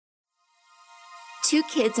Two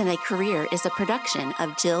Kids and a Career is a production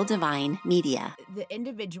of Jill Devine Media. The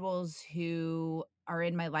individuals who are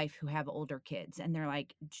in my life who have older kids and they're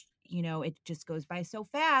like, it just goes by so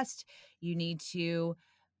fast. You need to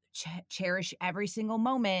cherish every single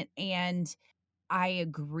moment. And I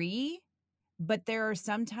agree, but there are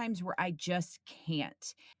some times where I just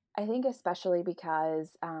can't. I think especially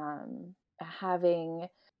because having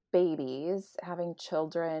babies, having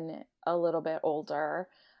children a little bit older,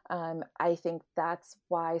 I think that's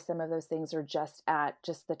why some of those things are just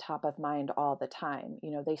the top of mind all the time.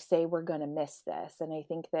 You know, they say we're going to miss this. And I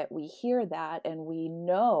think that we hear that and we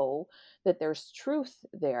know that there's truth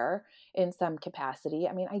there in some capacity.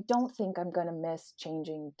 I mean, I don't think I'm going to miss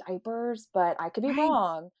changing diapers, but I could be Right.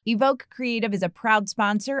 wrong. Evoke Creative is a proud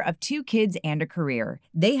sponsor of Two Kids and a Career.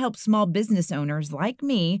 They help small business owners like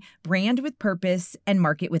me brand with purpose and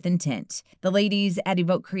market with intent. The ladies at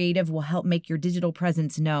Evoke Creative will help make your digital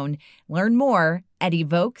presence known. Learn more at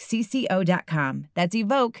evokecco.com. That's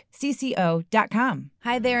evokecco.com.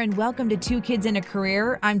 Hi there, and welcome to Two Kids and a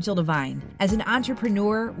Career. I'm Jill Devine. As an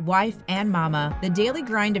entrepreneur, wife, and mama, the daily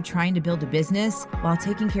grind of trying to build a business while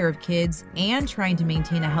taking care of kids and trying to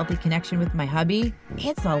maintain a healthy connection with my hubby,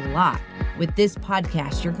 it's a lot. With this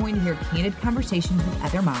podcast, you're going to hear candid conversations with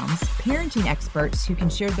other moms, parenting experts who can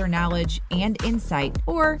share their knowledge and insight,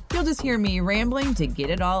 or you'll just hear me rambling to get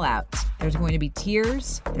it all out. There's going to be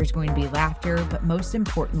tears, there's going to be laughter, but most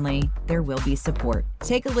importantly, there will be support.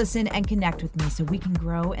 Take a listen and connect with me so we can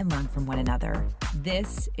grow and learn from one another.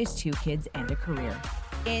 This is Two Kids and a Career.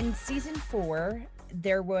 In season 4,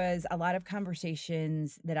 there was a lot of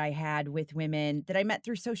conversations that I had with women that I met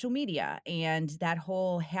through social media, and that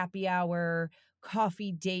whole happy hour,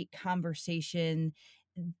 coffee date conversation,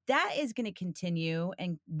 that is going to continue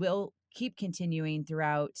and will keep continuing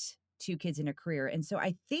throughout Two Kids in a Career. And so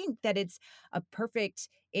I think that it's a perfect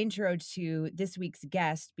intro to this week's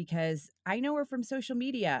guest because I know her from social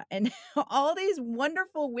media and all these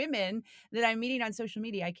wonderful women that I'm meeting on social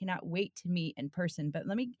media. I cannot wait to meet in person. But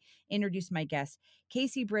let me introduce my guest.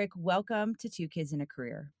 Casey Brick, welcome to Two Kids in a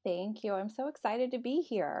Career. Thank you. I'm so excited to be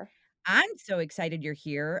here. I'm so excited you're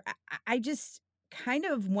here. I just kind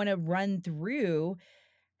of want to run through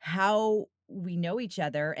how we know each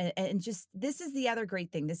other. And just this is the other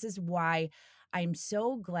great thing. This is why I'm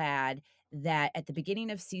so glad that at the beginning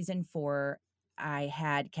of season 4, I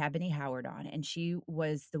had Cabiny Howard on, and she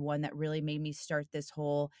was the one that really made me start this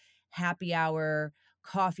whole happy hour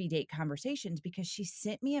coffee date conversations because she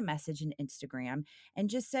sent me a message on Instagram and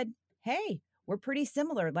just said, "Hey, we're pretty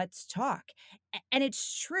similar. Let's talk." And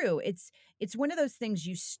it's true. It's one of those things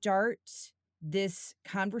you start this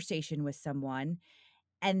conversation with someone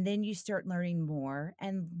and then you start learning more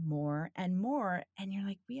and more and more. And you're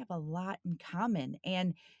like, we have a lot in common.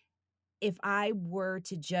 And if I were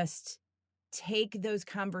to just take those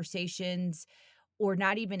conversations or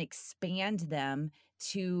not even expand them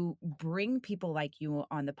to bring people like you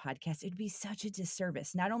on the podcast, it'd be such a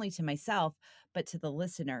disservice, not only to myself, but to the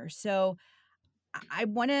listener. So I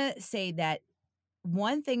want to say that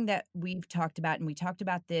one thing that we've talked about, and we talked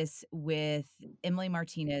about this with Emily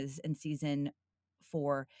Martinez in season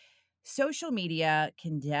 4, social media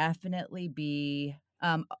can definitely be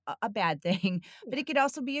a bad thing, but it could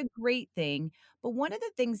also be a great thing. But one of the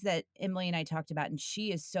things that Emily and I talked about, and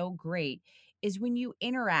she is so great, is when you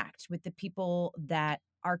interact with the people that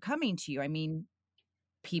are coming to you. I mean,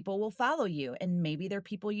 people will follow you, and maybe they're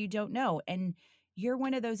people you don't know. And you're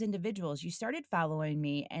one of those individuals. You started following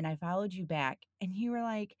me, and I followed you back, and you were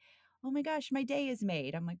like, "Oh my gosh, my day is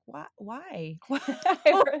made." I'm like, "What? Why? I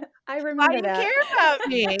Why do remember you that. care about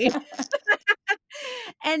me?"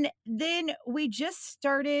 And then we just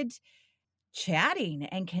started chatting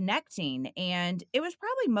and connecting, and it was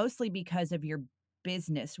probably mostly because of your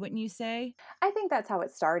business, wouldn't you say? I think that's how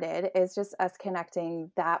it started, is just us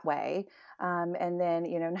connecting that way. And then,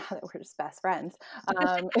 now that we're just best friends,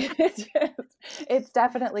 it's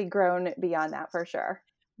definitely grown beyond that for sure.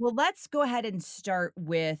 Well, let's go ahead and start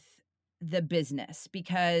with the business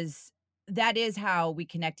because that is how we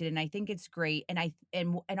connected, and I think it's great.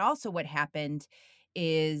 And also what happened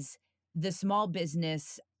is the small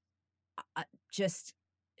business just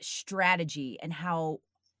strategy and how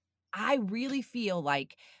I really feel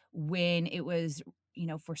like when it was,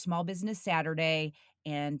 for Small Business Saturday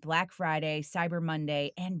and Black Friday, Cyber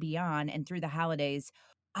Monday, and beyond, and through the holidays,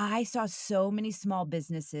 I saw so many small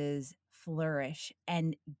businesses flourish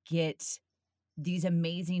and get these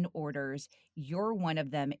amazing orders. You're one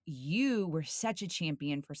of them. You were such a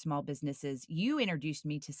champion for small businesses. You introduced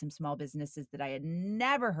me to some small businesses that I had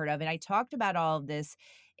never heard of. And I talked about all of this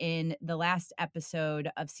in the last episode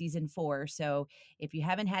of season 4. So if you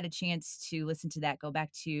haven't had a chance to listen to that, go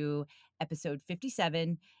back to episode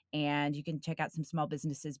 57 and you can check out some small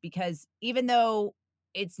businesses, because even though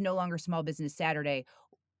it's no longer Small Business Saturday,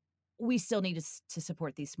 we still need to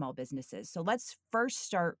support these small businesses. So let's first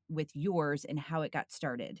start with yours and how it got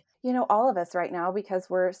started. All of us right now, because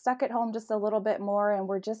we're stuck at home just a little bit more and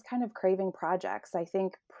we're just kind of craving projects. I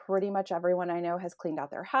think pretty much everyone I know has cleaned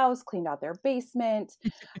out their house, cleaned out their basement.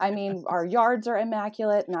 I mean, our yards are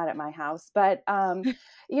immaculate, not at my house, but,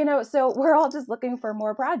 so we're all just looking for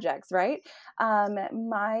more projects, right?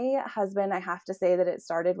 My husband, I have to say that it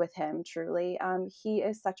started with him, truly. He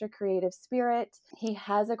is such a creative spirit. He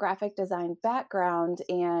has a graphic design background,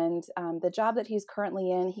 and the job that he's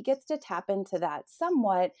currently in, he gets to tap into that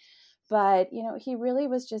somewhat. But, he really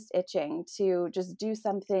was just itching to just do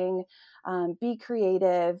something, be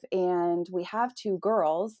creative. And we have 2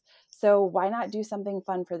 girls. So why not do something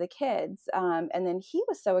fun for the kids? And then he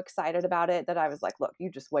was so excited about it that I was like, look, you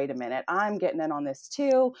just wait a minute. I'm getting in on this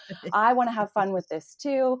too. I want to have fun with this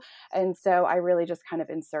too. And so I really just kind of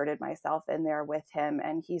inserted myself in there with him.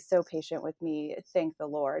 And he's so patient with me. Thank the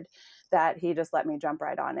Lord that he just let me jump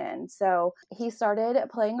right on in. So he started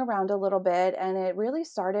playing around a little bit, and it really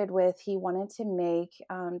started with he wanted to make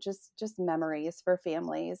just memories for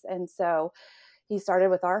families. And so he started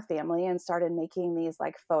with our family and started making these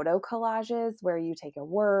like photo collages where you take a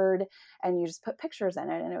word and you just put pictures in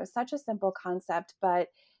it. And it was such a simple concept, but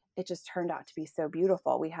it just turned out to be so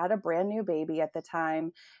beautiful. We had a brand new baby at the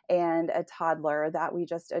time and a toddler that we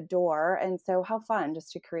just adore. And so how fun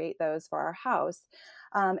just to create those for our house.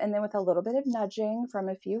 And then with a little bit of nudging from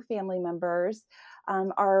a few family members,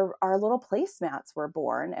 our little placemats were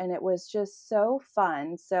born, and it was just so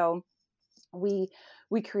fun. So we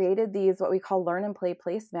created these what we call learn and play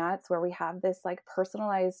placemats, where we have this like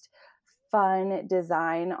personalized fun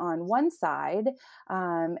design on one side,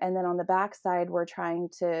 and then on the back side we're trying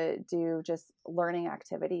to do just learning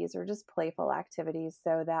activities or just playful activities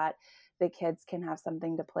so that the kids can have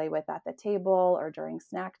something to play with at the table or during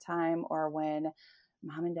snack time, or when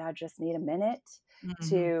mom and dad just need a minute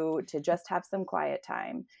Mhm. to just have some quiet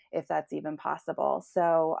time, if that's even possible.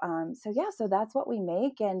 So that's what we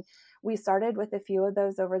make. And we started with a few of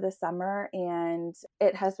those over the summer, and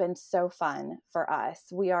it has been so fun for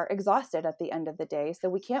us. We are exhausted at the end of the day, so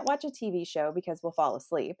we can't watch a TV show because we'll fall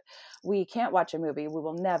asleep. We can't watch a movie. We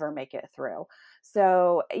will never make it through.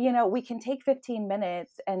 So, we can take 15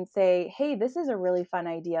 minutes and say, hey, this is a really fun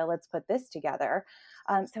idea. Let's put this together.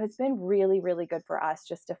 So it's been really, really good for us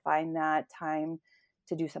just to find that time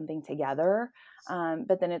to do something together.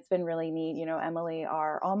 But then it's been really neat. Emily,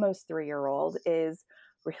 our almost 3-year-old, is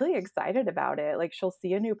really excited about it. Like, she'll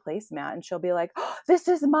see a new placemat and she'll be like, oh, this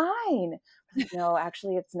is mine. Like, no,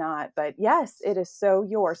 actually it's not. But yes, it is so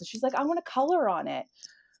yours. And she's like, I want to color on it.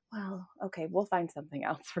 Well, okay, we'll find something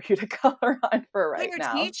else for you to color on for Well, right you're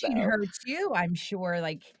now. teaching So her too, I'm sure,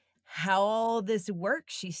 like, how all this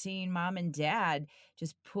works. She's seeing mom and dad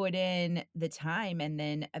just put in the time, and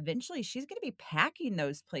then eventually she's gonna be packing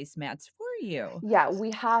those placemats for you. yeah,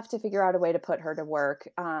 we have to figure out a way to put her to work.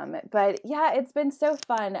 But yeah, it's been so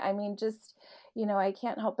fun. I mean, just, I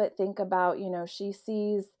can't help but think about, she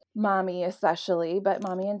sees mommy especially, but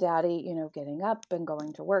mommy and daddy, getting up and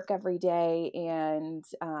going to work every day. And,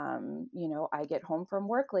 I get home from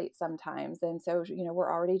work late sometimes. And so,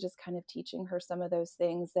 we're already just kind of teaching her some of those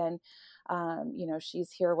things. And,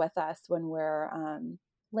 she's here with us when we're,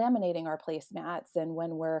 laminating our placemats, and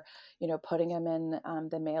when we're putting them in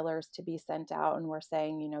the mailers to be sent out, and we're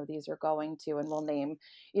saying these are going to, and we'll name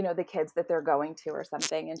the kids that they're going to or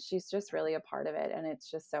something, and she's just really a part of it, and it's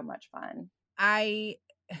just so much fun. I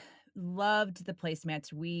loved the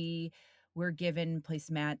placemats. We were given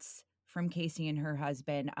placemats from Casey and her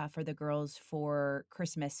husband, for the girls for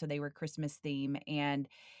Christmas, so they were Christmas theme, and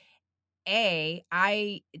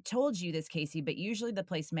I told you this, Casey, but usually the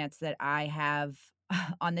placemats that I have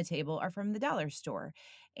on the table are from the dollar store,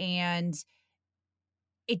 and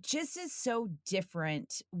it just is so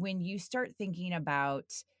different when you start thinking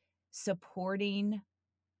about supporting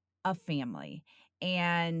a family.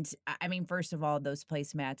 And I mean, first of all, those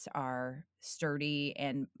placemats are sturdy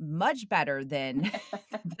and much better than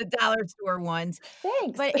the dollar store ones,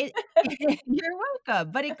 Thanks. but it you're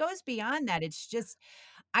welcome, but it goes beyond that. It's just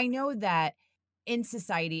I know that in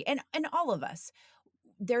society, and all of us,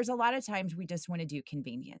 there's a lot of times we just wanna do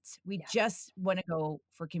convenience. We Yes. just wanna go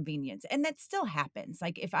for convenience, and that still happens.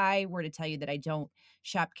 Like, if I were to tell you that I don't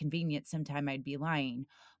shop convenience sometime, I'd be lying.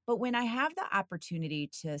 But when I have the opportunity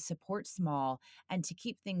to support small and to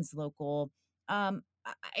keep things local,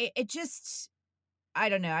 it just I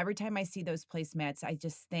don't know, every time I see those placemats, I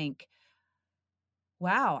just think,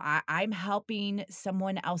 "Wow, I'm helping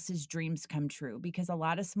someone else's dreams come true," because a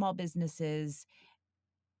lot of small businesses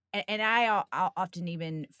and I'll often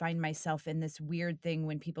even find myself in this weird thing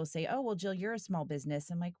when people say, "Oh, well, Jill, you're a small business."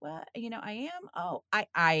 I'm like, "What? You know, I am? Oh,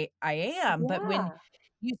 I am." But when Yeah.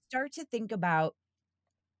 you start to think about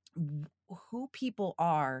w who people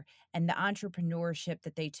are and the entrepreneurship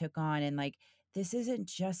that they took on and, like, this isn't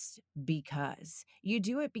just because. You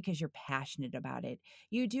do it because you're passionate about it.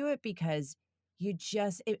 You do it because you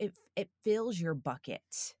just it fills your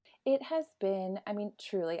bucket. It has been, I mean,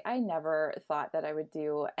 truly, I never thought that I would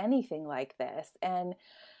do anything like this. And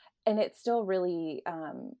it's still really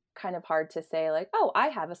kind of hard to say, like, oh, I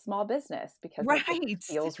have a small business, because that just Right.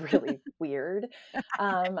 feels really weird,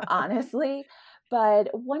 honestly. But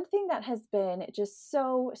one thing that has been just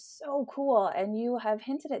so, so cool, and you have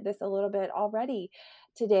hinted at this a little bit already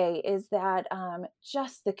today, is that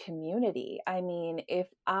just the community. I mean, if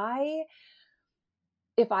I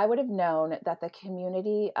would have known that the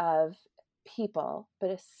community of people, but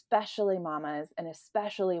especially mamas and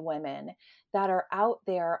especially women that are out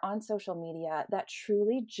there on social media that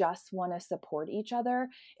truly just want to support each other,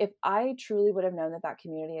 if I truly would have known that that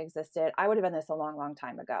community existed, I would have done this a long, long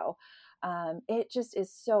time ago. It just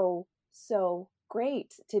is so, so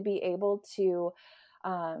great to be able to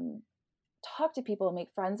um, talk to people,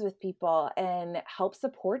 make friends with people, and help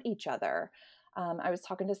support each other. I was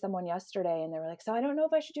talking to someone yesterday and they were like, "So I don't know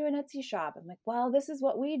if I should do an Etsy shop." I'm like, "Well, this is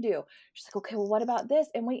what we do." She's like, "Okay, well, what about this?"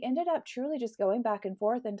 And we ended up truly just going back and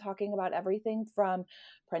forth and talking about everything from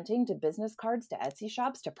printing to business cards to Etsy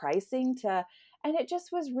shops to pricing to, and it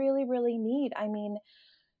just was really, really neat. I mean,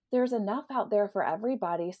 there's enough out there for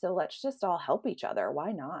everybody. So let's just all help each other.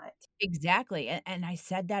 Why not? Exactly, and I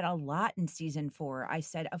said that a lot in season 4. I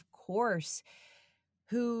said, "Of course,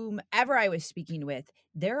 whomever I was speaking with,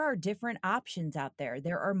 there are different options out there.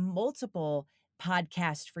 There are multiple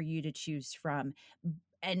podcasts for you to choose from."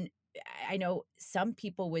 And I know some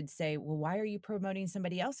people would say, "Well, why are you promoting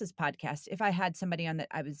somebody else's podcast?" If I had somebody on that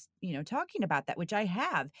I was, talking about that, which I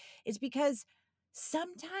have, is because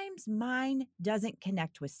sometimes mine doesn't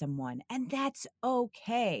connect with someone, and that's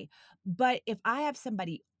okay. But if I have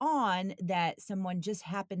somebody on that someone just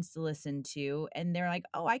happens to listen to and they're like,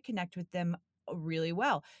 "Oh, I connect with them really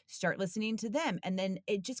well," start listening to them. And then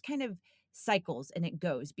it just kind of cycles and it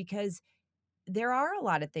goes because there are a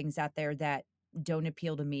lot of things out there that don't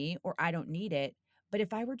appeal to me or I don't need it. But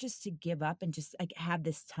if I were just to give up and just like have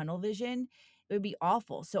this tunnel vision, it would be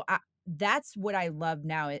awful. So that's what I love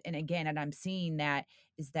now. And again, and I'm seeing that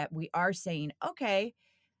is that we are saying, okay,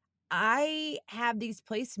 I have these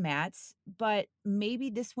placemats, but maybe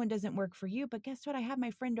this one doesn't work for you. But guess what? I have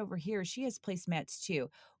my friend over here. She has placemats too.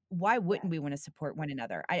 Why wouldn't Yes. we want to support one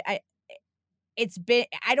another? It's been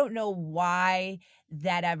I don't know why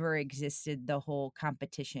that ever existed, the whole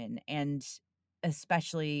competition, and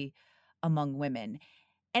especially among women.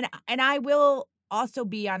 And I will also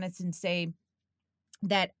be honest and say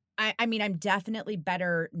that I mean, I'm definitely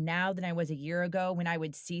better now than I was a year ago when I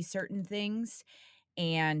would see certain things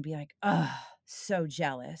and be like, "Oh, so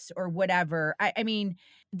jealous," or whatever. I mean,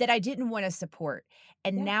 that I didn't wanna support.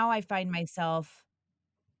 And Yeah. now I find myself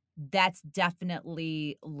that's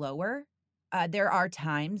definitely lower. There are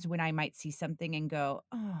times when I might see something and go,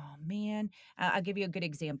 "Oh, man." I'll give you a good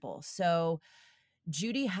example. So,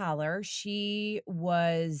 Judy Holler, she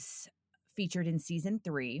was featured in season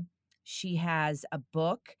 3. She has a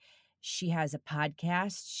book, she has a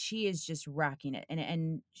podcast, she is just rocking it,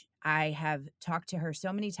 and I have talked to her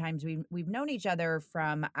so many times. We've known each other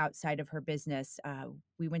from outside of her business.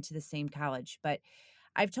 We went to the same college, but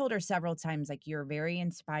I've told her several times, like, "You're very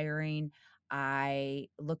inspiring. I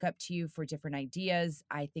look up to you for different ideas.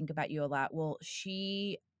 I think about you a lot." Well,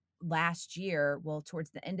 she last year, well,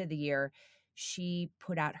 towards the end of the year, she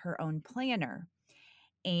put out her own planner.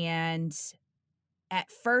 And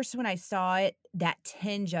at first, when I saw it, that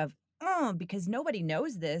tinge of, "Oh," because nobody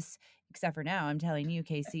knows this except for now, I'm telling you,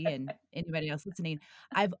 Casey, and anybody else listening.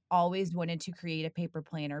 I've always wanted to create a paper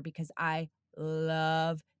planner because I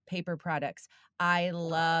love paper products. I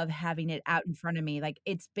love having it out in front of me. Like,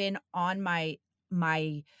 it's been on my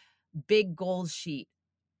big goals sheet.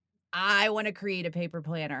 I wanna create a paper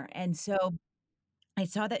planner, and so I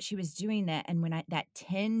saw that she was doing that, and when I that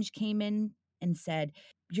tinge came in and said,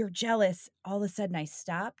 "You're jealous," all of a sudden I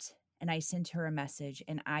stopped and I sent her a message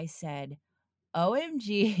and I said,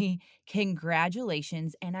 OMG,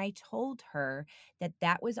 congratulations. And I told her that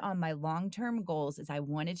that was on my long-term goals is I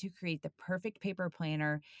wanted to create the perfect paper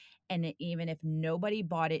planner. And even if nobody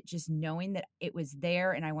bought it, just knowing that it was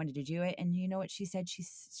there and I wanted to do it. And you know what she said?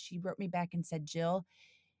 She wrote me back and said, Jill,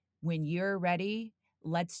 when you're ready,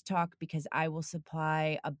 let's talk because I will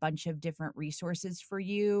supply a bunch of different resources for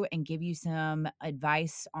you and give you some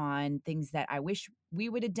advice on things that I wish we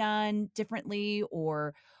would have done differently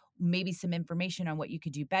or maybe some information on what you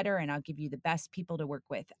could do better. And I'll give you the best people to work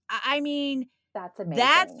with. I mean, That's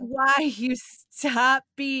that's amazing. why you stop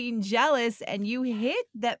being jealous and you hit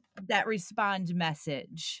that respond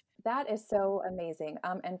message. That is so amazing.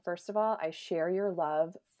 And first of all, I share your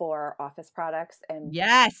love for office products and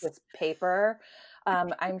Yes. just paper.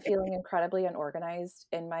 I'm feeling incredibly unorganized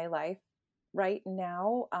in my life right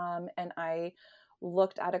now. And I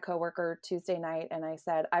looked at a coworker Tuesday night and I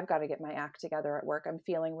said, I've got to get my act together at work. I'm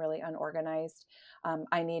feeling really unorganized.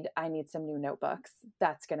 I need some new notebooks.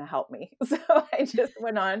 That's going to help me. So I just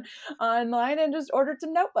went online and just ordered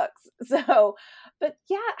some notebooks. So, but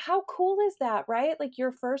yeah, how cool is that, right? Like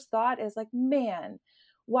your first thought is like, man,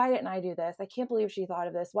 why didn't I do this? I can't believe she thought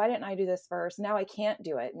of this. Why didn't I do this first? Now I can't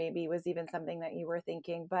do it. Maybe it was even something that you were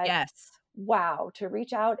thinking, but Yes. wow, to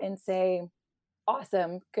reach out and say,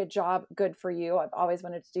 awesome, good job, good for you. I've always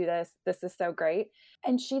wanted to do this. This is so great.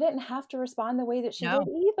 And she didn't have to respond the way that she did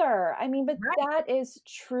No. either. I mean, but Right. that is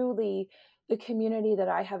truly the community that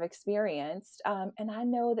I have experienced. And I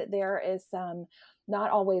know that there is some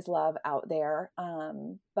not always love out there.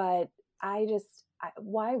 But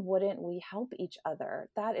why wouldn't we help each other?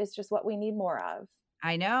 That is just what we need more of.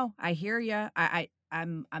 I know. I hear you.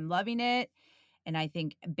 I'm loving it, and I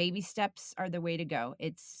think baby steps are the way to go.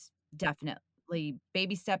 It's definitely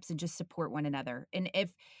baby steps and just support one another. And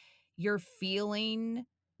if you're feeling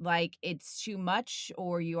like it's too much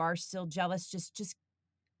or you are still jealous, just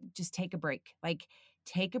take a break. Like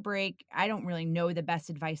take a break. I don't really know the best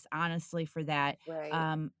advice honestly for that.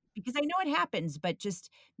 Right. Because I know it happens, but just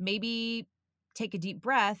maybe take a deep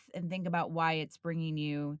breath and think about why it's bringing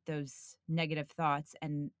you those negative thoughts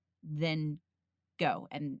and then go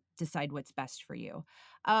and decide what's best for you.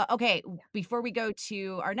 Okay, before we go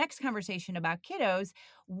to our next conversation about kiddos,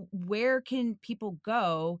 where can people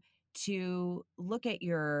go to look at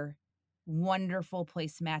your wonderful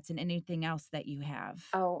placemats and anything else that you have?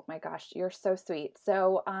 Oh my gosh, you're so sweet.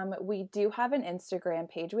 So, we do have an Instagram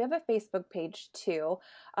page. We have a Facebook page too,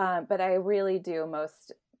 but I really do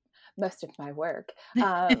most of my work,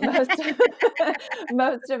 most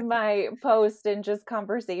most of my posts and just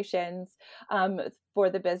conversations for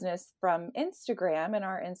the business from Instagram, and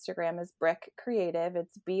our Instagram is Brick Creative.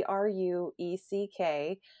 It's BRUECK,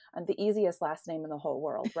 the easiest last name in the whole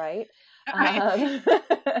world, right? Right. Um,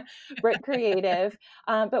 Brick Creative,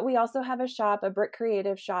 but we also have a Brick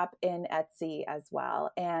Creative shop in Etsy as well.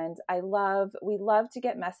 And we love to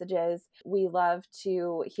get messages. We love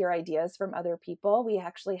to hear ideas from other people. We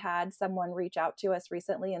actually had someone reach out to us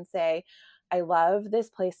recently and say, I love this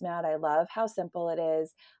placemat. I love how simple it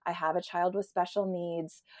is. I have a child with special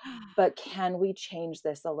needs, but can we change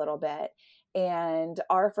this a little bit? And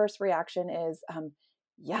our first reaction is,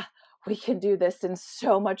 yeah, we can do this and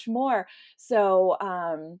so much more. So,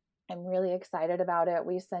 I'm really excited about it.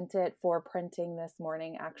 We sent it for printing this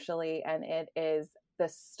morning, actually, and it is the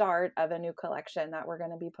start of a new collection that we're going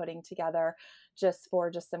to be putting together just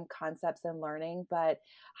some concepts and learning. But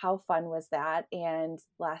how fun was that? And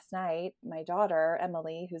last night, my daughter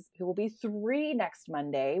Emily, who will be 3 next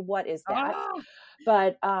Monday, what is that? Oh,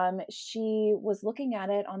 But she was looking at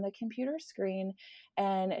it on the computer screen,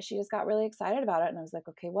 and she just got really excited about it. And I was like,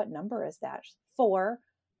 okay, what number is that? She's 4.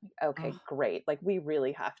 Okay, oh. great. Like we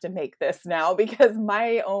really have to make this now because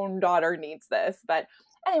my own daughter needs this. But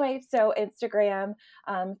anyway, so Instagram,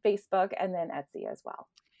 Facebook, and then Etsy as well.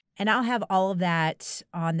 And I'll have all of that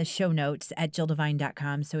on the show notes at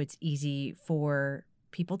jilldevine.com so it's easy for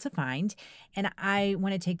people to find. And I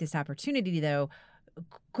want to take this opportunity, though,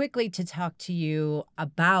 quickly to talk to you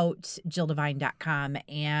about jilldevine.com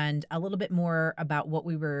and a little bit more about what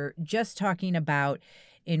we were just talking about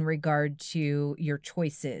in regard to your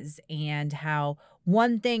choices and how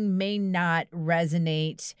one thing may not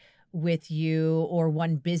resonate with you or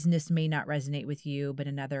one business may not resonate with you, but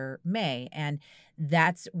another may. And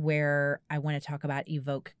that's where I want to talk about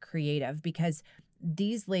Evoke Creative because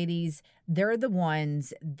these ladies, they're the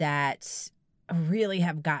ones that really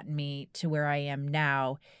have gotten me to where I am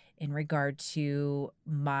now in regard to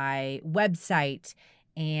my website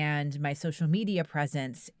and my social media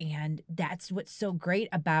presence. And that's what's so great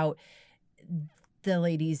about the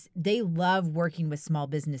ladies, they love working with small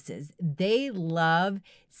businesses. They love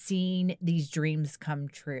seeing these dreams come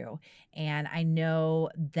true. And I know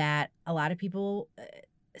that a lot of people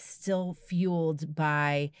still fueled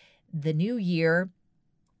by the new year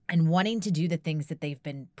and wanting to do the things that they've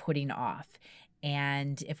been putting off.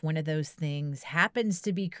 And if one of those things happens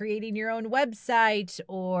to be creating your own website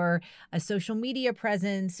or a social media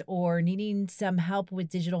presence or needing some help with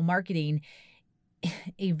digital marketing,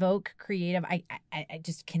 Evoke Creative, I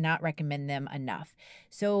just cannot recommend them enough.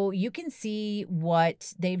 So you can see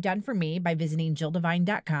what they've done for me by visiting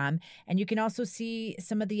JillDevine.com. And you can also see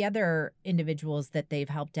some of the other individuals that they've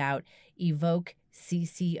helped out,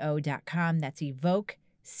 EvokeCCO.com. That's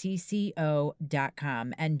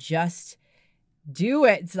EvokeCCO.com. And just do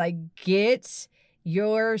it. It's like, get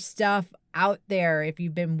your stuff out there. If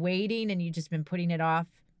you've been waiting and you've just been putting it off,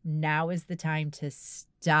 now is the time to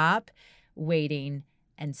stop waiting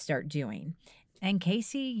and start doing. And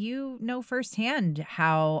Casey, you know firsthand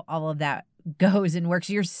how all of that goes and works.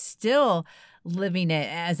 You're still living it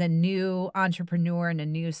as a new entrepreneur and a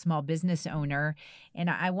new small business owner. And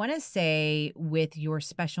I want to say, with your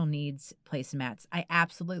special needs placemats, I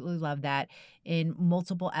absolutely love that. In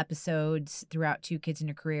multiple episodes throughout Two Kids in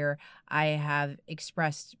a Career, I have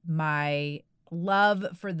expressed my love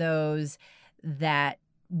for those that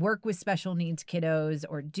work with special needs kiddos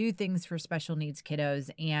or do things for special needs kiddos.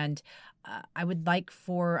 And I would like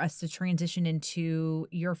for us to transition into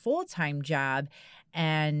your full-time job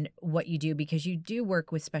and what you do, because you do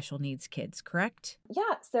work with special needs kids, correct?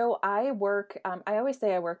 Yeah. So I work, I always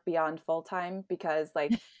say I work beyond full time because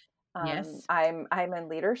like Yes. I'm in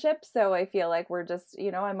leadership, so I feel like we're just,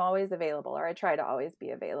 I'm always available, or I try to always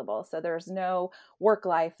be available. So there's no work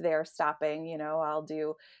life there stopping, I'll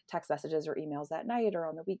do text messages or emails at night or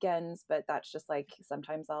on the weekends, but that's just like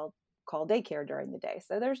sometimes I'll call daycare during the day.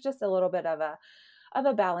 So there's just a little bit of a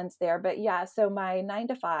balance there. But yeah, so my 9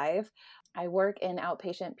 to 5, I work in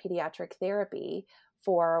outpatient pediatric therapy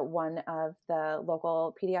for one of the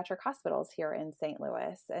local pediatric hospitals here in St.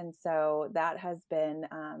 Louis. And so that has been,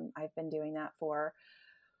 I've been doing that for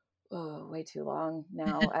way too long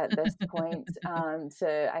now at this point.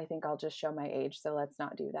 I think I'll just show my age. So let's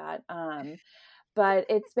not do that. But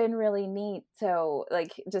it's been really neat. So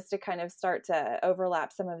like, just to kind of start to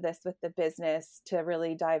overlap some of this with the business, to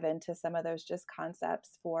really dive into some of those just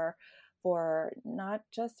concepts for not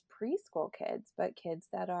just preschool kids, but kids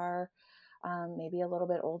that are maybe a little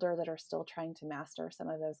bit older, that are still trying to master some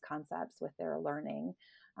of those concepts with their learning.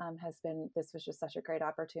 This was just such a great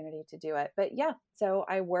opportunity to do it. But yeah, so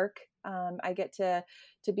I work, I get to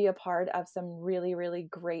be a part of some really, really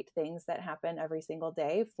great things that happen every single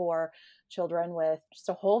day for children with just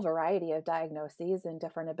a whole variety of diagnoses and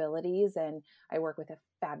different abilities. And I work with a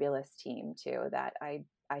fabulous team too, that I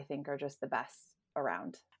think are just the best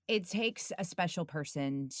around. It takes a special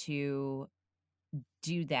person to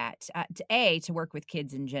do that, to work with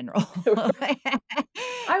kids in general.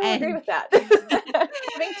 I will agree And with that.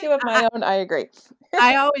 Having two of I my own, I agree.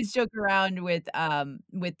 I always joke around with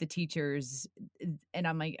the teachers, and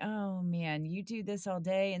I'm like, "Oh, man, you do this all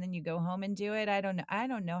day, and then you go home and do it? I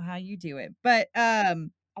don't know how you do it." But,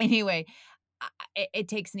 anyway, it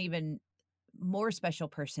takes an even more special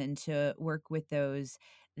person to work with those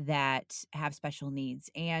that have special needs.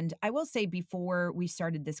 And I will say, before we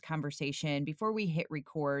started this conversation, before we hit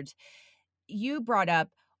record, you brought up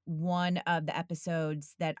one of the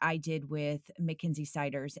episodes that I did with Mackenzie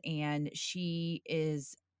Siders, and she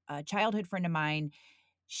is a childhood friend of mine.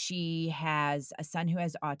 She has a son who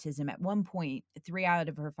has autism. At one point, 3 out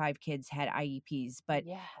of her 5 kids had IEPs, but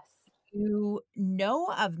Yes. you know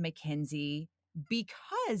of Mackenzie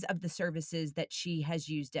because of the services that she has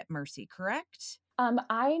used at Mercy, correct?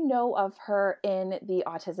 I know of her in the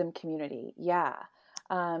autism community. Yeah.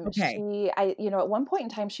 Okay. At one point in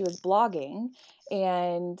time, she was blogging,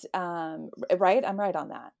 and, right? I'm right on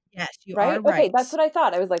that, Yes, you right? are Okay. That's right. what I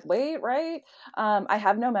thought. I was like, wait, right? I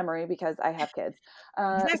have no memory because I have kids.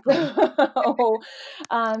 Exactly. So,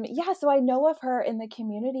 yeah, so I know of her in the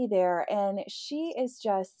community there, and she is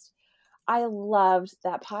just, I loved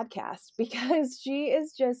that podcast because she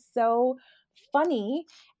is just so funny.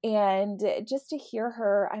 And just to hear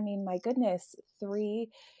her, I mean, my goodness, 3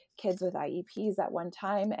 kids with IEPs at one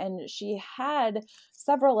time. And she had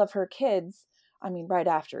several of her kids, I mean, right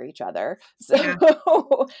after each other. So, Yeah.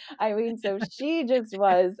 I mean, so she just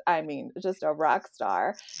was, I mean, just a rock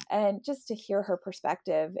star. And just to hear her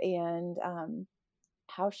perspective, and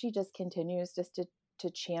how she just continues just to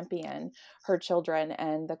champion her children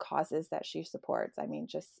and the causes that she supports. I mean,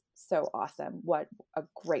 just so awesome. What a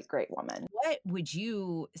great, great woman. What would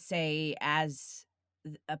you say, as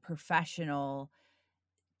a professional,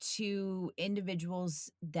 to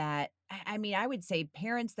individuals that, I mean, I would say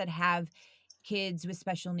parents that have kids with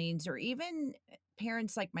special needs, or even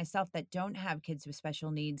parents like myself that don't have kids with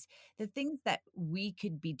special needs, the things that we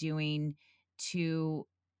could be doing to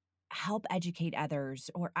help educate others.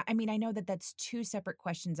 Or, I mean, I know that that's two separate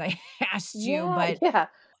questions I asked you, Yeah, but yeah.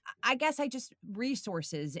 I guess I just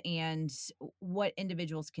resources and what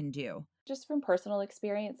individuals can do. Just from personal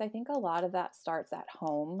experience, I think a lot of that starts at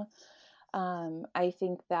home. I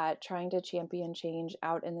think that trying to champion change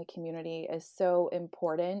out in the community is so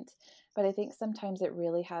important, but I think sometimes it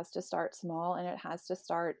really has to start small and it has to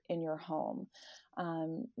start in your home.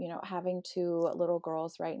 Having two little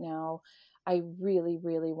girls right now, I really,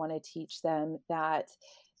 really want to teach them that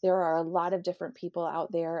there are a lot of different people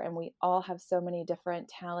out there and we all have so many different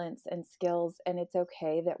talents and skills, and it's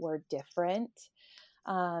okay that we're different.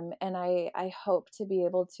 And I hope to be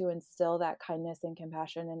able to instill that kindness and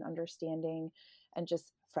compassion and understanding and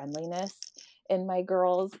just friendliness in my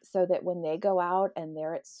girls so that when they go out and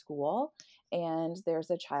they're at school and there's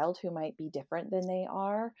a child who might be different than they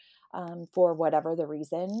are, for whatever the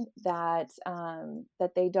reason, that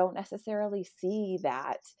they don't necessarily see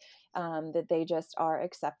that they just are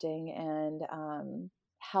accepting and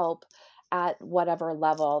help at whatever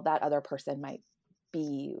level that other person might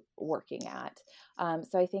be working at.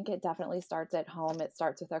 So I think it definitely starts at home. It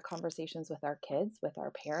starts with our conversations with our kids, with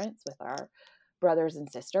our parents, with our brothers and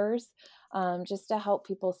sisters, just to help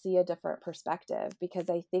people see a different perspective. Because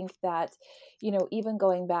I think that, even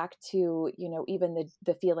going back to, even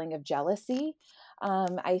the feeling of jealousy,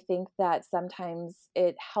 I think that sometimes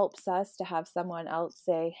it helps us to have someone else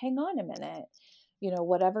say, hang on a minute.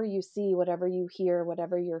 Whatever you see, whatever you hear,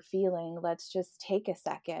 whatever you're feeling, let's just take a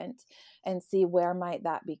second and see where might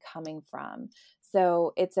that be coming from.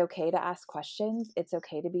 So it's okay to ask questions. It's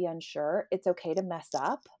okay to be unsure. It's okay to mess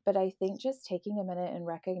up. But I think just taking a minute and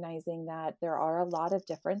recognizing that there are a lot of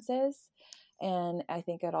differences. And I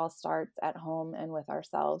think it all starts at home and with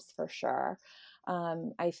ourselves for sure.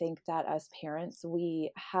 I think that as parents,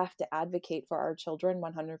 we have to advocate for our children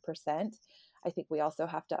 100%. I think we also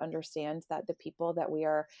have to understand that the people that we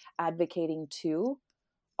are advocating to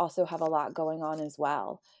also have a lot going on as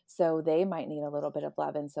well. So they might need a little bit of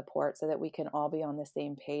love and support so that we can all be on the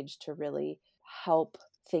same page to really help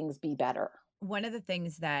things be better. One of the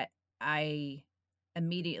things that I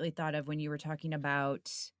immediately thought of when you were talking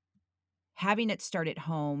about having it start at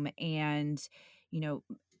home and, you know,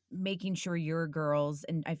 making sure your girls,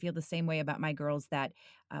 and I feel the same way about my girls, that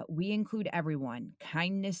we include everyone.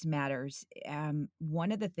 Kindness matters.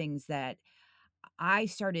 One of the things that I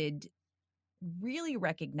started really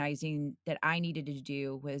recognizing that I needed to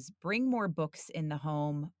do was bring more books in the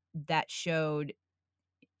home that showed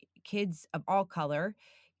kids of all color,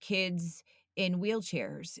 kids in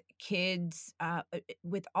wheelchairs, kids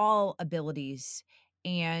with all abilities,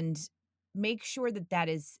 and make sure that that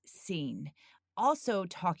is seen. Also,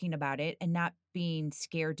 talking about it and not being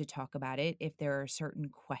scared to talk about it if there are certain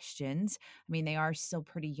questions. I mean, they are still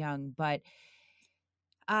pretty young, but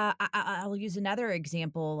I'll use another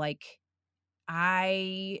example. Like,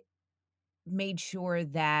 I made sure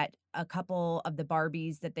that a couple of the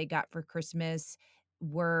Barbies that they got for Christmas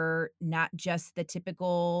were not just the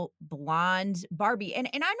typical blonde Barbie, and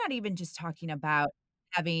I'm not even just talking about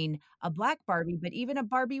having a black Barbie, but even a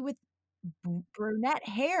Barbie with brunette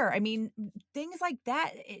hair. I mean, things like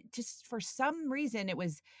that. It just, for some reason, it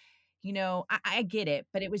was, I get it,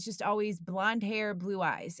 but it was just always blonde hair, blue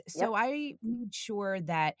eyes. So Yep. I made sure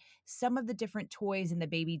that some of the different toys and the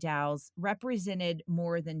baby dolls represented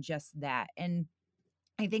more than just that. And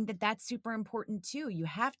I think that that's super important too. You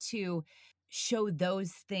have to show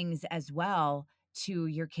those things as well to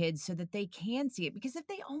your kids so that they can see it, because if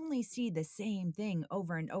they only see the same thing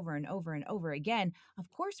over and over and over and over again,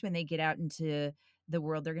 of course when they get out into the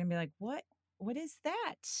world they're going to be like, what is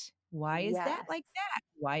that? Why is that Yes. like that?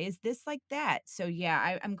 Why is this like that? So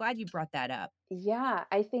yeah, I'm glad you brought that up. Yeah,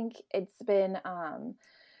 I think it's been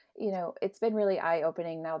really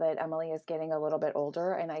eye-opening now that Emily is getting a little bit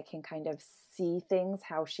older and I can kind of see things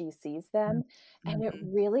how she sees them. And it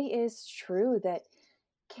Mhm. really is true that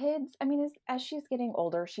kids, I mean, as she's getting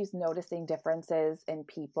older, she's noticing differences in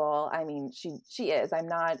people. I mean, she is. I'm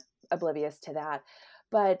not oblivious to that.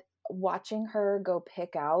 But watching her go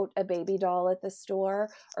pick out a baby doll at the store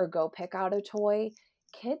or go pick out a toy,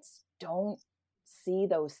 kids don't see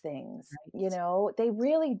those things. Right. They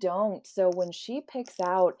really don't. So when she picks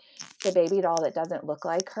out the baby doll that doesn't look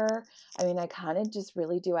like her, I mean, I kind of just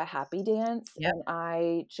really do a happy dance. Yep. And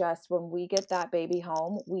I just, when we get that baby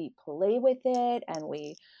home, we play with it and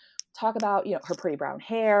we talk about, her pretty brown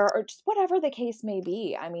hair or just whatever the case may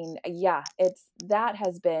be. I mean, yeah, that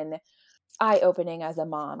has been eye-opening as a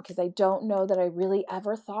mom because I don't know that I really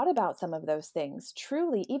ever thought about some of those things.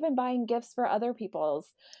 Truly, even buying gifts for other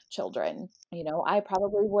people's children. I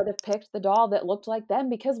probably would have picked the doll that looked like them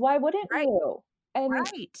because why wouldn't Right, you? And right.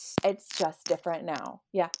 it's just different now.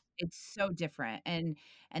 Yeah. It's so different, and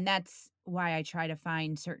that's why I try to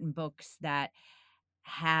find certain books that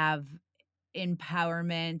have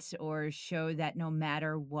empowerment or show that no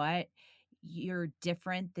matter what, you're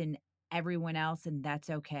different than everyone else, and that's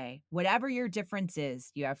okay. Whatever your difference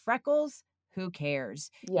is, you have freckles, who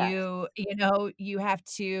cares? Yes. You have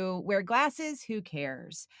to wear glasses, who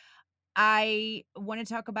cares? I wanna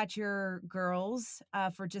talk about your girls,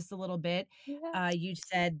 for just a little bit. Yeah. You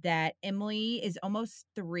said that Emily is almost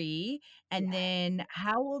 3, and Yeah. then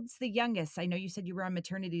how old's the youngest? I know you said you were on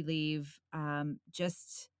maternity leave,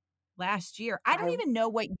 just last year. I don't I even know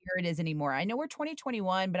what year it is anymore. I know we're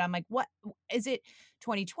 2021, but I'm like, "What is it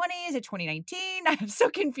 2020? Is it 2019?" I'm so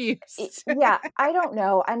confused. Yeah, I don't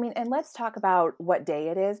know. I mean, and let's talk about what day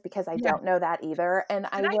it is because I Yeah. don't know that either. And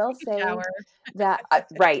Did I I will take a say shower? that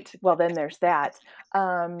right. Well, then there's that.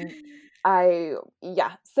 Um I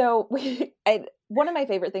yeah. So one of my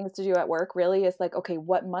favorite things to do at work really is like, okay,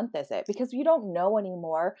 what month is it? Because you don't know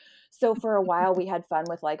anymore. So for a while we had fun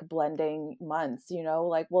with like blending months,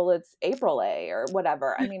 like, well, it's April A or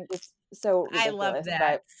whatever. I mean, just so I love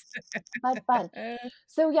ridiculous, that. but fun.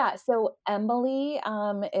 So yeah, so Emily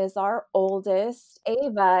is our oldest.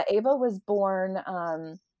 Ava was born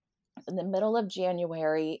in the middle of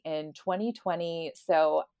January in 2020.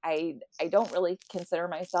 So I don't really consider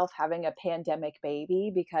myself having a pandemic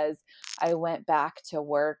baby because I went back to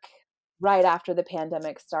work right after the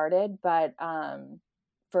pandemic started, but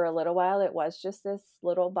for a little while it was just this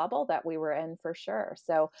little bubble that we were in for sure.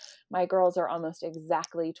 So my girls are almost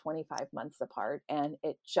exactly 25 months apart and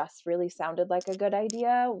it just really sounded like a good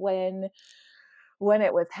idea when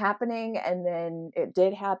it was happening, and then it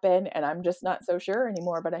did happen, and I'm just not so sure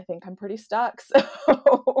anymore, but I think I'm pretty stuck.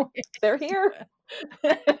 So they're here.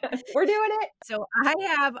 We're doing it. So, I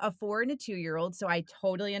have a 4 and a 2-year-old, so I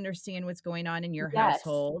totally understand what's going on in your Yes.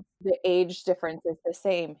 household. The age difference is the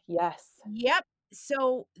same. Yes. Yep.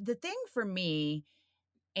 So, the thing for me,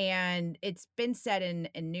 and it's been said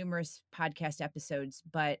in numerous podcast episodes,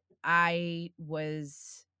 but I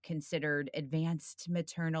was considered advanced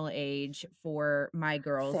maternal age for my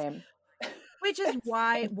girls. Same. Which is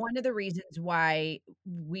why Same. one of the reasons why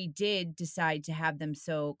we did decide to have them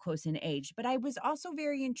so close in age, but I was also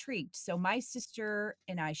very intrigued. So my sister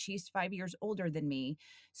and I, she's 5 years older than me,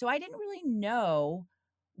 so I didn't really know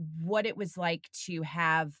what it was like to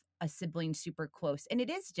have a sibling super close, and it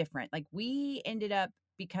is different. Like, we ended up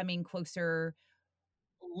becoming closer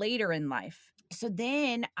later in life. So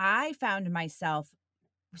then I found myself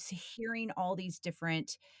hearing all these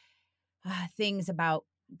different things about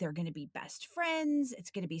they're going to be best friends. It's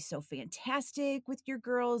going to be so fantastic with your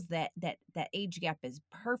girls. That age gap is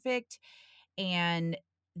perfect. And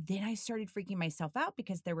then I started freaking myself out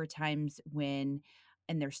because there were times when,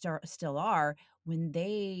 and there still are, when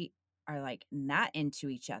they are like not into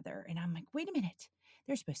each other. And I'm like, wait a minute,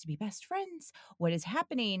 they're supposed to be best friends. What is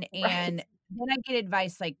happening? Right. And then I get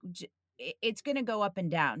advice like, it's going to go up and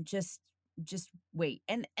down. Just wait.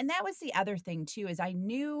 And that was the other thing too, is I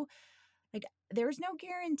knew like, there's no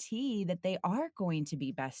guarantee that they are going to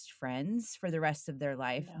be best friends for the rest of their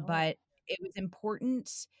life, No. but it was important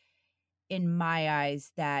in my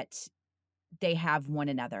eyes that they have one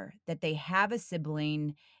another, that they have a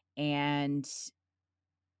sibling and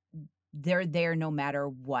they're there no matter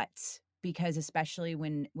what. Because especially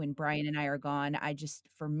when Brian and I are gone, I just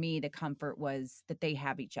for me, the comfort was that they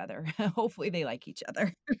have each other. Hopefully they like each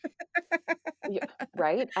other. Yeah,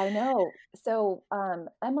 right? I know. So,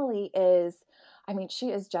 Emily is, I mean,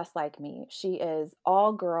 she is just like me. She is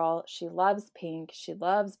all girl. She loves pink. She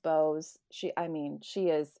loves bows. I mean, she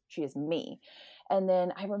is me. And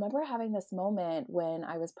then I remember having this moment when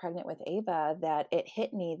I was pregnant with Ava that it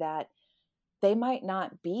hit me that they might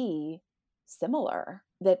not be similar,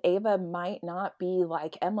 that Ava might not be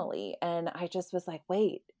like Emily. And I just was like,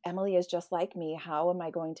 wait, Emily is just like me. How am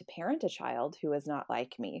I going to parent a child who is not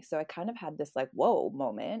like me? So I kind of had this like, whoa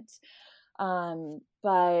moment.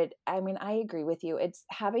 But I mean, I agree with you. It's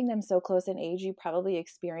having them so close in age, you probably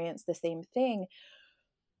experience the same thing.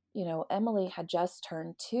 Emily had just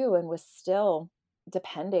turned 2 and was still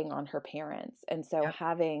depending on her parents. And so Yep.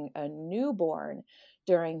 having a newborn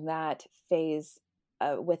during that phase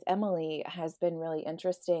with Emily has been really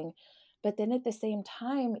interesting. But then at the same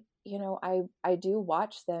time, I do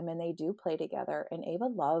watch them and they do play together. And Ava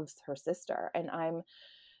loves her sister. And I'm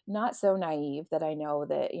not so naive that I know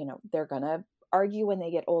that, they're going to argue when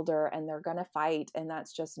they get older and they're going to fight, and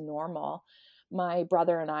that's just normal. My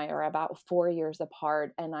brother and I are about 4 years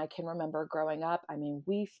apart, and I can remember growing up. I mean,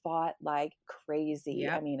 we fought like crazy.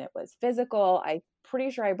 I Yep. mean, it was physical. I'm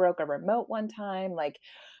pretty sure I broke a remote one time. Like,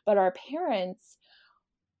 but our parents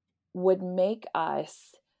would make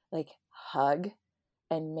us like hug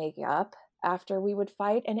and make up after we would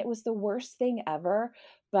fight, and it was the worst thing ever,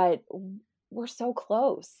 but we're so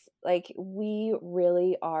close. Like, we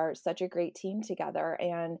really are such a great team together,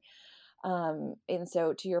 and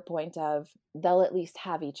so to your point of they'll at least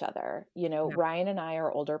have each other. Yep. Ryan and I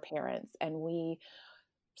are older parents, and we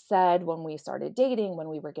said when we started dating, when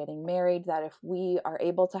we were getting married, that if we are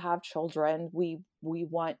able to have children, we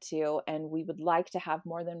want to, and we would like to have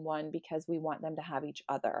more than one, because we want them to have each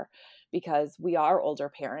other, because we are older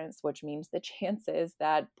parents, which means the chances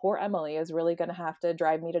that poor Emily is really going to have to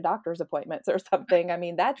drive me to doctor's appointments or something, I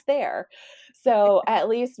mean, that's there. So at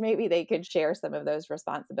least maybe they could share some of those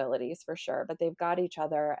responsibilities, for sure, but they've got each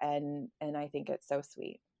other, and I think it's so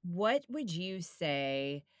sweet. What would you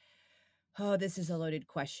say? Oh, this is a loaded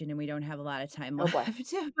question and we don't have a lot of time Oh boy.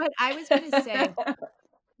 left. But I was going to say,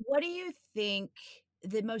 what do you think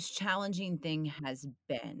the most challenging thing has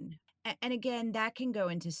been? And again, that can go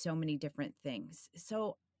into so many different things.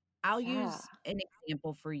 So I'll Yeah. use an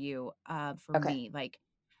example for you, for Okay. me. Like,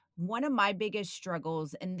 one of my biggest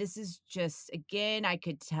struggles, and this is just, again, I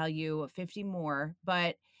could tell you 50 more,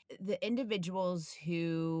 but the individuals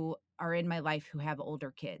who are in my life who have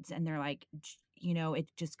older kids and they're like, it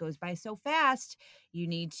just goes by so fast. You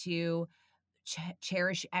need to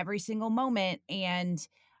cherish every single moment. And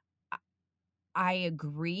I I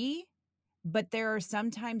agree, but there are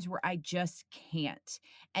some times where I just can't.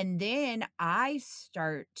 And then I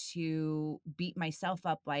start to beat myself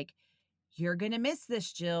up like, you're going to miss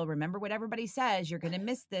this, Jill. Remember what everybody says. You're going to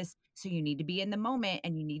miss this. So you need to be in the moment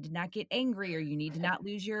and you need to not get angry or you need to not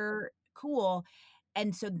lose your cool.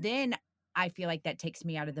 And so then I feel like that takes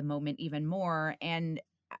me out of the moment even more. And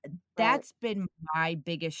Right. that's been my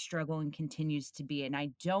biggest struggle and continues to be. And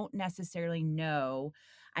I don't necessarily know.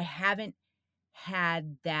 I haven't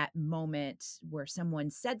had that moment where someone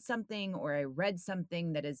said something or I read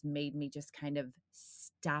something that has made me just kind of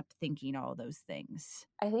stop thinking all those things.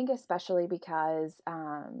 I think especially because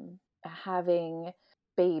having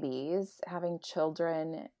babies, having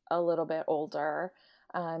children a little bit older,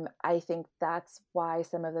 I think that's why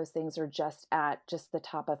some of those things are just the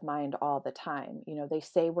top of mind all the time. They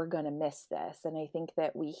say we're going to miss this. And I think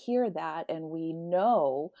that we hear that and we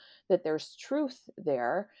know that there's truth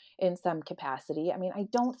there in some capacity. I mean, I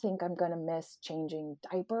don't think I'm going to miss changing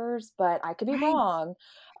diapers, but I could be Right. wrong.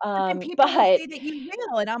 But then people will But say that you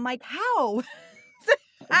will, and I'm like, "How?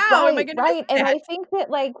 How am I Right, gonna miss right, and that?" I think that,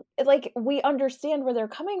 like, we understand where they're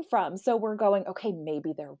coming from, so we're going, "Okay,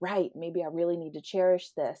 maybe they're right, maybe I really need to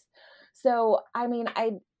cherish this." So, I mean,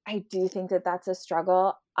 I do think that that's a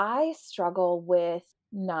struggle. I struggle with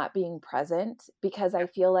not being present because I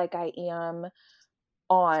feel like I am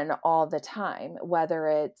on all the time, whether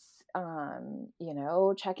it's,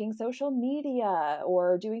 checking social media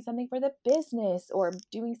or doing something for the business or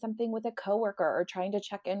doing something with a coworker or trying to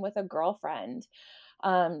check in with a girlfriend,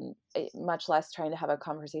 much less trying to have a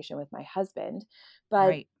conversation with my husband. But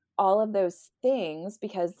Right. all of those things,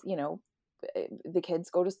 because the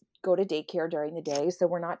kids go to daycare during the day, so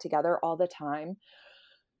we're not together all the time.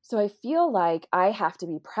 So I feel like I have to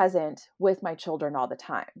be present with my children all the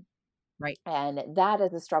time, Right. and that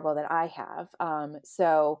is a struggle that I have.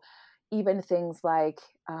 So even things like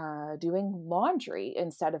doing laundry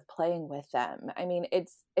instead of playing with them. I mean,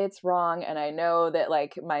 it's wrong, and I know that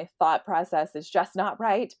like my thought process is just not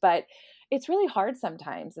right, but it's really hard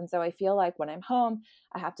sometimes. And so I feel like when I'm home,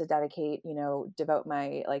 I have to devote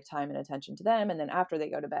my like time and attention to them, and then after they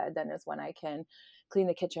go to bed, then is when I can clean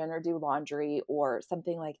the kitchen or do laundry or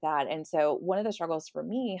something like that. And so one of the struggles for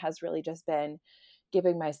me has really just been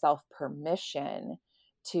giving myself permission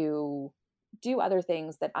to do other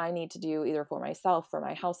things that I need to do, either for myself, for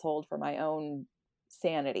my household, for my own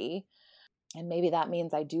sanity. And maybe that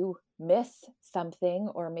means I do miss something,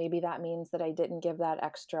 or maybe that means that I didn't give that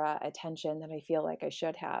extra attention that I feel like I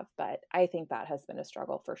should have. But I think that has been a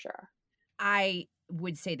struggle for sure. I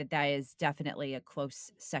would say that that is definitely a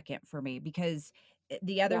close second for me because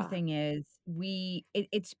the other Yeah. thing is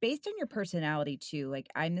it's based on your personality too. Like,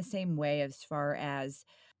 I'm the same way as far as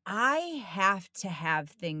I have to have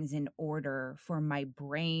things in order for my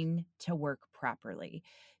brain to work properly.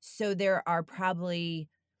 So there are probably,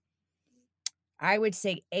 I would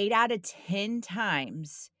say, 8 out of 10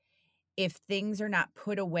 times, if things are not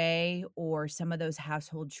put away or some of those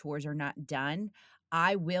household chores are not done,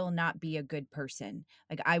 I will not be a good person.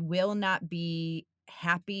 Like, I will not be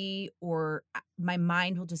happy, or my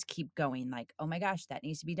mind will just keep going like, "Oh my gosh, that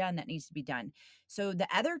needs to be done, that needs to be done." So the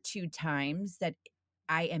other 2 times that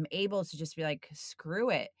I am able to just be like, "Screw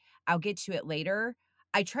it. I'll get to it later."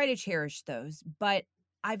 I try to cherish those, but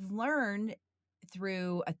I've learned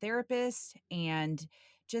through a therapist and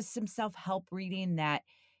just some self-help reading that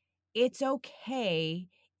it's okay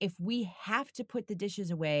if we have to put the dishes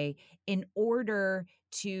away in order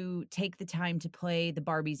to take the time to play the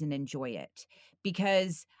Barbies and enjoy it.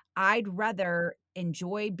 Because I'd rather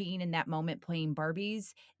enjoy being in that moment playing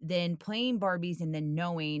Barbies than playing Barbies and then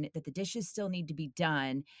knowing that the dishes still need to be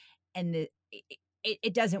done and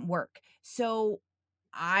it doesn't work. So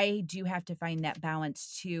I do have to find that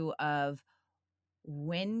balance too of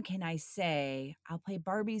when can I say, "I'll play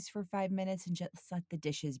Barbies for 5 minutes and just let the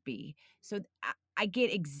dishes be?" So, I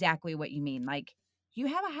get exactly what you mean, like, you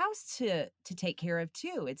have a house to take care of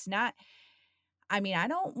too, it's not I mean, I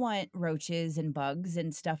don't want roaches and bugs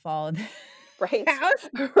and stuff all in the Right? house.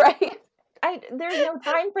 Right. There's no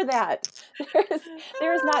time for that.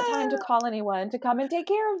 There is not time to call anyone to come and take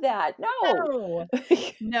care of that. No. No.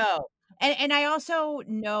 No. And I also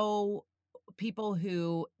know people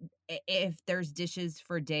who if there's dishes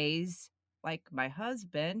for days, like my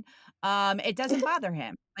husband, it doesn't bother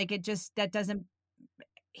him. Like, it just that doesn't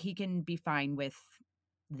he can be fine with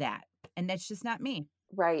that, and that's just not me.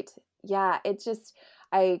 Right. Yeah, it's just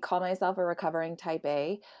I call myself a recovering type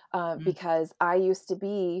A, Mm. because I used to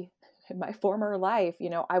be in my former life,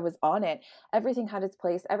 I was on it. Everything had its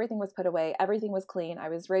place, everything was put away, everything was clean. I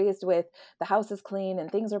was raised with the house is clean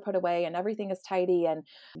and things are put away and everything is tidy. And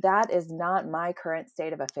that is not my current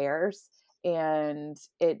state of affairs. And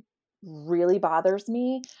it really bothers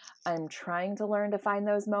me. I'm trying to learn to find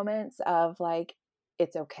those moments of like,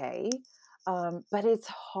 it's okay, but it's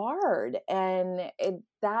hard, and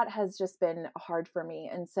that has just been hard for me.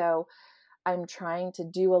 And so I'm trying to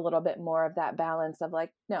do a little bit more of that balance of like,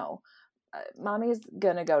 no, mommy's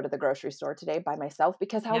gonna go to the grocery store today by myself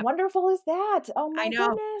because how Yep, wonderful is that? Oh I my know.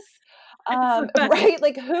 goodness. It's the best. Right?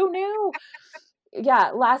 Like, who knew?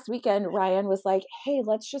 Yeah, last weekend Ryan was like, "Hey,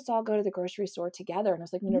 let's just all go to the grocery store together." And I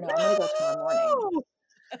was like, "No, no, no, I'm gonna go tomorrow morning." No!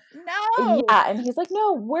 No! Yeah, and he's like,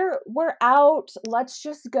 "No, we're out. Let's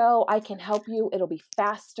just go. I can help you. It'll be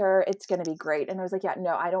faster. It's gonna be great." And I was like, "Yeah,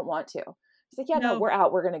 no, I don't want to." He's like, "Yeah, no, No. we're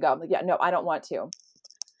out. We're gonna go." I'm like, "Yeah, no, I don't want to."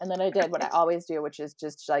 And then I did what I always do, which is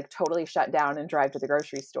just like totally shut down and drive to the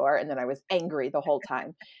grocery store. And then I was angry the whole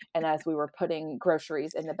time. And as we were putting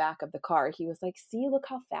groceries in the back of the car, he was like, "See, look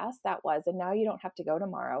how fast that was. And now you don't have to go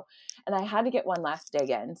tomorrow." And I had to get one last dig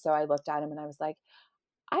in. So I looked at him and I was like,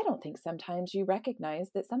 "I don't think sometimes you recognize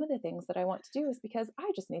that some of the things that I want to do is because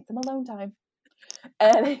I just need some alone time."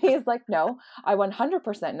 And he's like, "No, I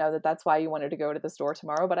 100% know that that's why you wanted to go to the store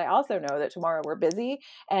tomorrow. But I also know that tomorrow we're busy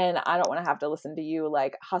and I don't want to have to listen to you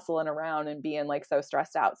like hustling around and being like so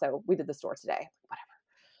stressed out. So we did the store today."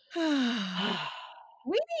 Whatever.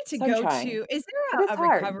 We need to So I'm go trying, to is but there it's a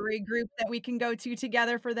hard. recovery group that we can go to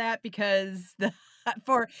together for that? Because the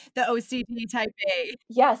for the OCD type A.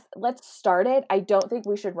 Yes, let's start it. I don't think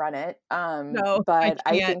we should run it. No, I But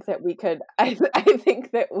I can't. think that we could I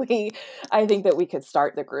think that we could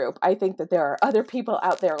start the group. I think that there are other people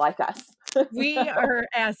out there like us. We So, are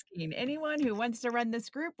asking anyone who wants to run this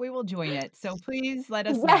group, we will join it. So please let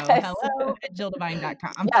us know. yes.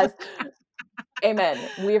 hello@jilldevine.com. Yes. Amen.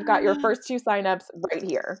 We've got your first 2 signups right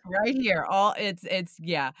here. Right here, all it's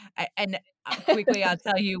yeah, and, quickly, I'll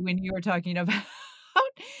tell you when you were talking about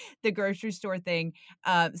the grocery store thing,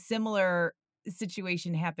 similar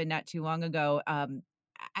situation happened not too long ago,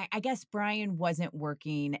 I guess Brian wasn't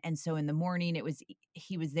working, and so in the morning, it was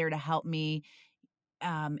he was there to help me,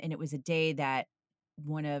 and it was a day that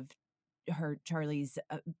one of Charlie's,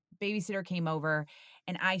 babysitter came over,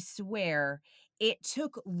 and I swear it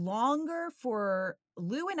took longer for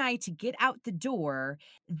Lou and I to get out the door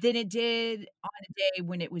than it did on a day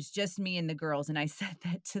when it was just me and the girls, and I said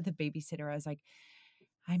that to the babysitter. I was like,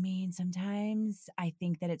 "I mean, sometimes I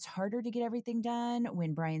think that it's harder to get everything done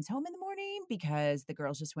when Brian's home in the morning because the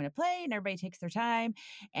girls just wanna play and everybody takes their time,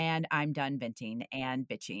 and I'm done venting and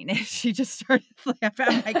bitching." And she just started laughing.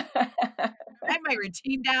 I'm like, I have my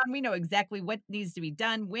routine down. We know exactly what needs to be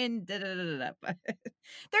done when, da, da, da, da, da. But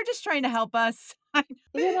they're just trying to help us.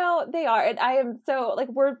 You know, they are, and I am so like,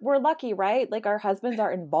 we're lucky, right? Like, our husbands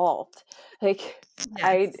are involved. Like,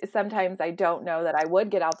 I Yes, sometimes I don't know that I would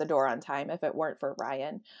get out the door on time if it weren't for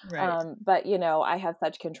Ryan. right. But, you know, I have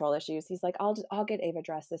such control issues. He's like, I'll get Ava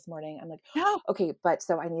dressed this morning." I'm like, No. "Okay, but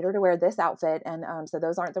so I need her to wear this outfit, and, so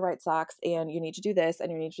those aren't the right socks, and you need to do this,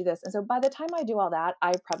 and you need to do this." And so by the time I do all that,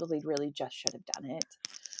 I probably really just should have done it.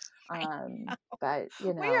 I But,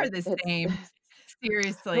 you We are know, the it's same.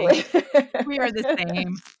 Seriously. We are the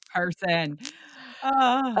same person.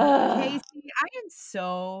 Oh, Ugh. Casey, I am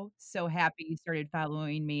so, so happy you started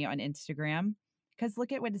following me on Instagram because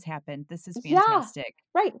look at what has happened. This is Yeah, fantastic.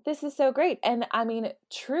 right. This is so great. And I mean,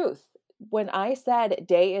 truth. When I said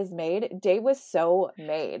day is made, day was so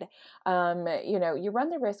made. You know, you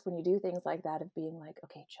run the risk when you do things like that of being like,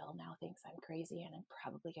 okay, Jill now thinks I'm crazy and I'm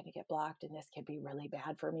probably going to get blocked and this could be really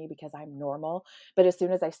bad for me because I'm normal. But as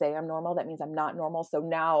soon as I say I'm normal, that means I'm not normal. So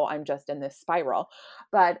now I'm just in this spiral.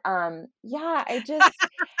 But yeah,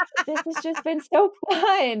 this has just been so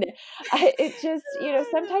fun. It just, you know, I know.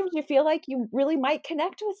 sometimes you feel like you really might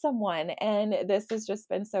connect with someone, and this has just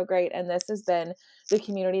been so great. And this has been the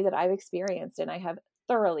community that I've experienced, and I have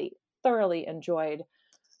thoroughly, thoroughly enjoyed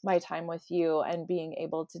my time with you and being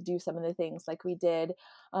able to do some of the things like we did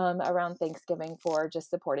around Thanksgiving for just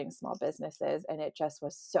supporting small businesses. And it just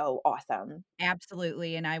was so awesome.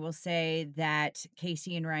 Absolutely, and I will say that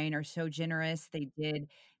Casey and Ryan are so generous. They did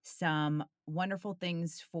some wonderful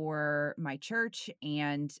things for my church,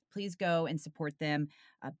 and please go and support them.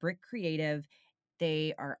 Brick Creative,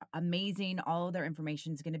 they are amazing. All of their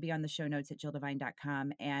information is going to be on the show notes at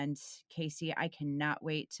jilldevine.com. And Casey, I cannot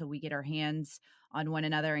wait till we get our hands on one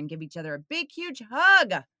another and give each other a big, huge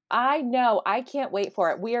hug. I know. I can't wait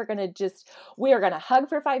for it. We are gonna hug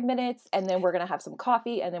for 5 minutes, and then we're gonna have some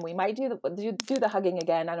coffee, and then we might do the hugging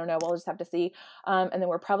again. I don't know. We'll just have to see. And then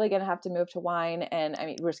we're probably gonna have to move to wine, and I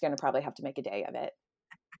mean, we're just gonna probably have to make a day of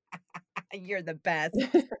You're the best.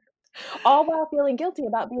 it. All while feeling guilty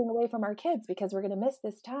about being away from our kids because we're gonna miss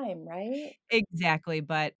this time, right? Exactly,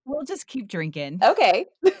 but we'll just keep drinking. Okay.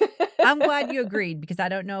 I'm glad you agreed because I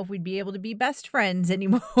don't know if we'd be able to be best friends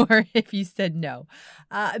anymore if you said no.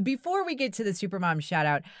 Before we get to the Supermom shout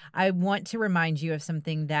out, I want to remind you of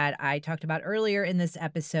something that I talked about earlier in this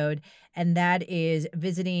episode, and that is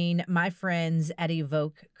visiting my friends at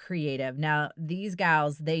Evoke Creative. Now, these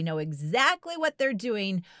gals, they know exactly what they're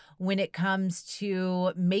doing when it comes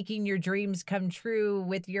to making your dreams come true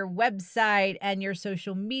with your website and your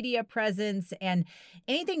social media presence and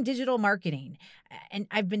anything digital marketing. And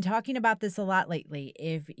I've been talking about this a lot lately.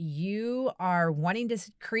 If you are wanting to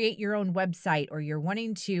create your own website or you're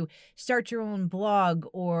wanting to start your own blog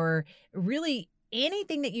or really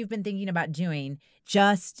anything that you've been thinking about doing,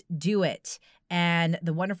 just do it. And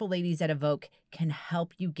the wonderful ladies at Evoke can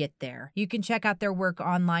help you get there. You can check out their work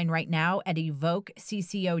online right now at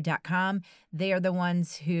evokecco.com. They are the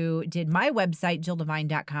ones who did my website,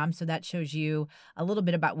 jilldevine.com. So that shows you a little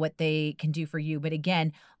bit about what they can do for you. But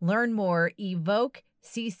again, learn more,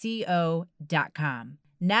 evokecco.com.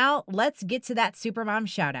 Now let's get to that Supermom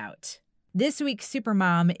shout out. This week's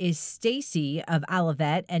Supermom is Stacy of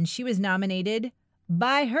Olivet, and she was nominated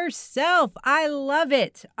by herself. I love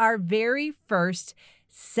it. Our very first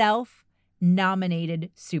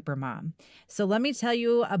self-nominated Supermom. So let me tell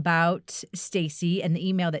you about Stacy and the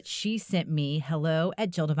email that she sent me,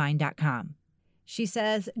 hello@jilldevine.com. She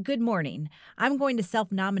says, "Good morning. I'm going to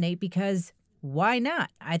self-nominate because why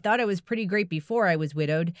not? I thought I was pretty great before I was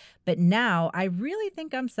widowed, but now I really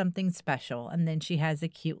think I'm something special." And then she has a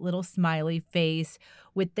cute little smiley face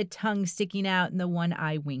with the tongue sticking out and the one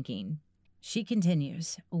eye winking. She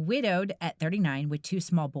continues, "Widowed at 39 with 2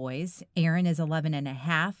 small boys. Aaron is 11 and a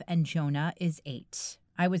half and Jonah is 8.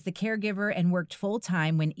 I was the caregiver and worked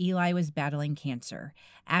full-time when Eli was battling cancer.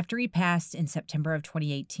 After he passed in September of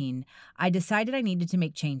 2018, I decided I needed to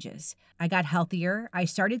make changes. I got healthier, I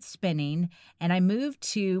started spinning, and I moved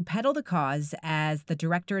to peddle the cause as the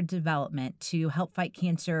director of development to help fight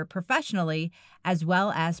cancer professionally as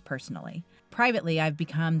well as personally. Privately, I've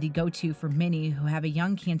become the go-to for many who have a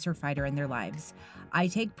young cancer fighter in their lives. I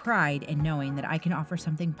take pride in knowing that I can offer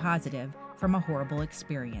something positive from a horrible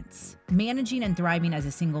experience. Managing and thriving as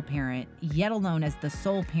a single parent, yet alone as the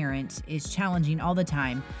sole parent, is challenging all the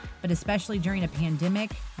time, but especially during a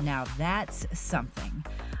pandemic, now that's something.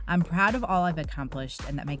 I'm proud of all I've accomplished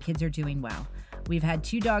and that my kids are doing well. We've had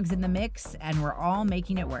 2 dogs in the mix and we're all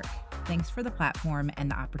making it work. Thanks for the platform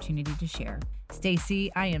and the opportunity to share."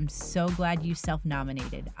 Stacy, I am so glad you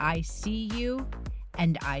self-nominated. I see you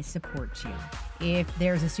and I support you. If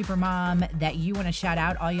there's a supermom that you want to shout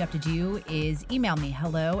out, all you have to do is email me,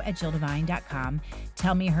 hello@jilldevine.com.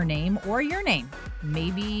 Tell me her name or your name.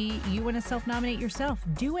 Maybe you want to self-nominate yourself.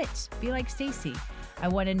 Do it. Be like Stacy. I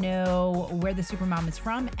want to know where the supermom is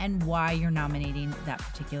from and why you're nominating that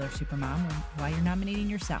particular supermom or why you're nominating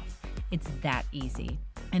yourself. It's that easy.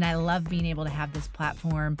 And I love being able to have this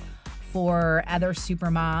platform for other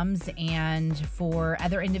supermoms and for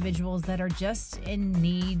other individuals that are just in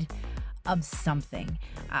need of something.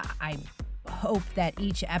 I hope that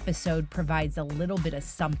each episode provides a little bit of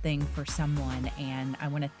something for someone, and I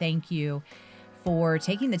want to thank you for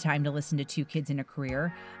taking the time to listen to Two Kids in a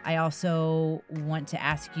Career. I also want to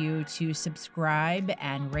ask you to subscribe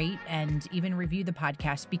and rate and even review the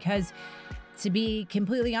podcast, because to be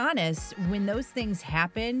completely honest, when those things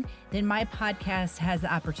happen, then my podcast has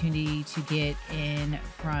the opportunity to get in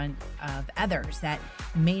front of others that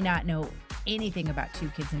may not know anything about Two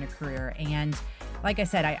Kids in a Career. And like I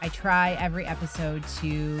said, I try every episode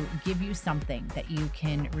to give you something that you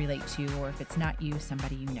can relate to, or if it's not you,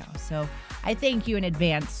 somebody you know. So I thank you in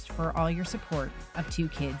advance for all your support of Two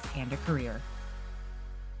Kids and a Career.